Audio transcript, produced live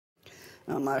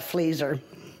Oh, my fleas are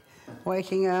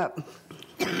waking up.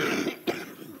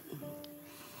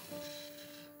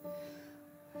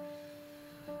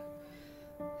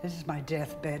 This is my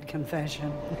deathbed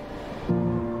confession.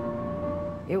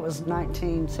 It was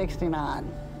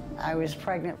 1969. I was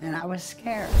pregnant and I was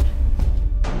scared.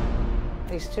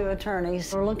 These two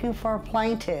attorneys were looking for a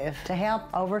plaintiff to help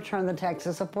overturn the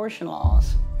Texas abortion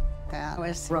laws. That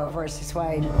was Roe versus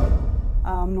Wade.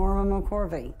 Norma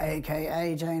McCorvey,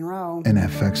 AKA Jane Roe. An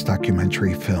FX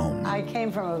documentary film. I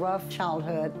came from a rough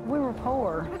childhood. We were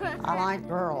poor. I liked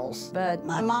girls, but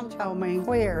my mom told me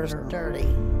queers are dirty.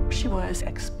 She was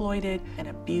exploited and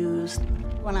abused.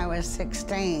 When I was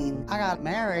 16, I got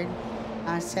married.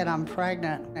 I said I'm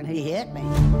pregnant, and he hit me.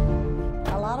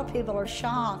 A lot of people are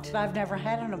shocked that I've never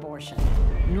had an abortion.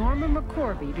 Norma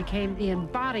McCorvey became the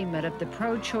embodiment of the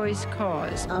pro-choice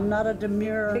cause. I'm not a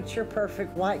demure,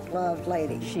 picture-perfect, white-gloved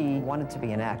lady. She wanted to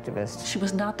be an activist. She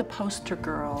was not the poster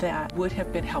girl that would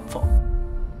have been helpful.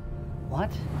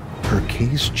 What? Her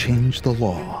case changed the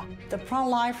law. The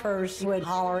pro-lifers would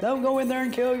holler, "Don't go in there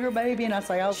and kill your baby," and I'd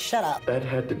say, "Oh, shut up." That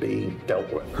had to be dealt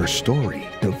with. Her story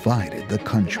divided the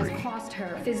country. It has cost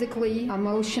her physically,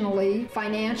 emotionally,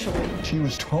 financially. She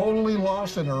was totally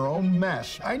lost in her own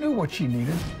mess. I knew what she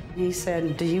needed. He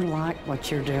said, "Do you like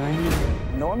what you're doing?"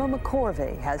 Norma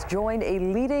McCorvey has joined a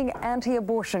leading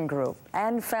anti-abortion group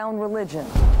and found religion.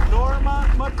 Norma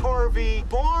McCorvey,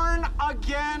 born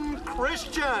again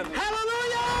Christian.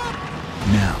 Hallelujah!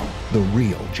 Now, the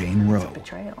real Jane Roe.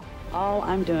 Betrayal. All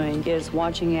I'm doing is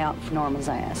watching out for Norma's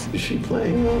ass. Is she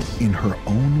playing us? In her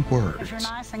own words. If you're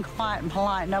nice and quiet and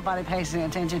polite, nobody pays any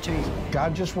attention to you.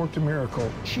 God just worked a miracle.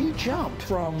 She jumped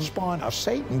from spawn of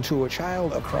Satan to a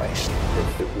child of Christ.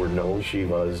 If it were known she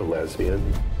was a lesbian,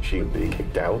 she would be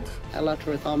kicked out. I loved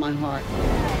her with all my heart.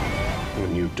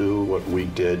 When you do what we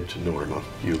did to Norma,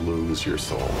 you lose your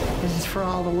soul. This is for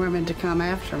all the women to come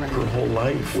after me. Her whole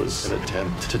life was an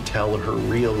attempt to tell her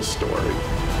real story.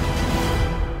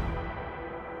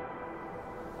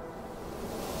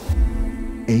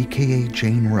 AKA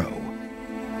Jane Roe.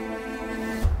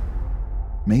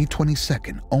 May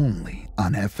 22nd, only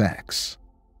on FX.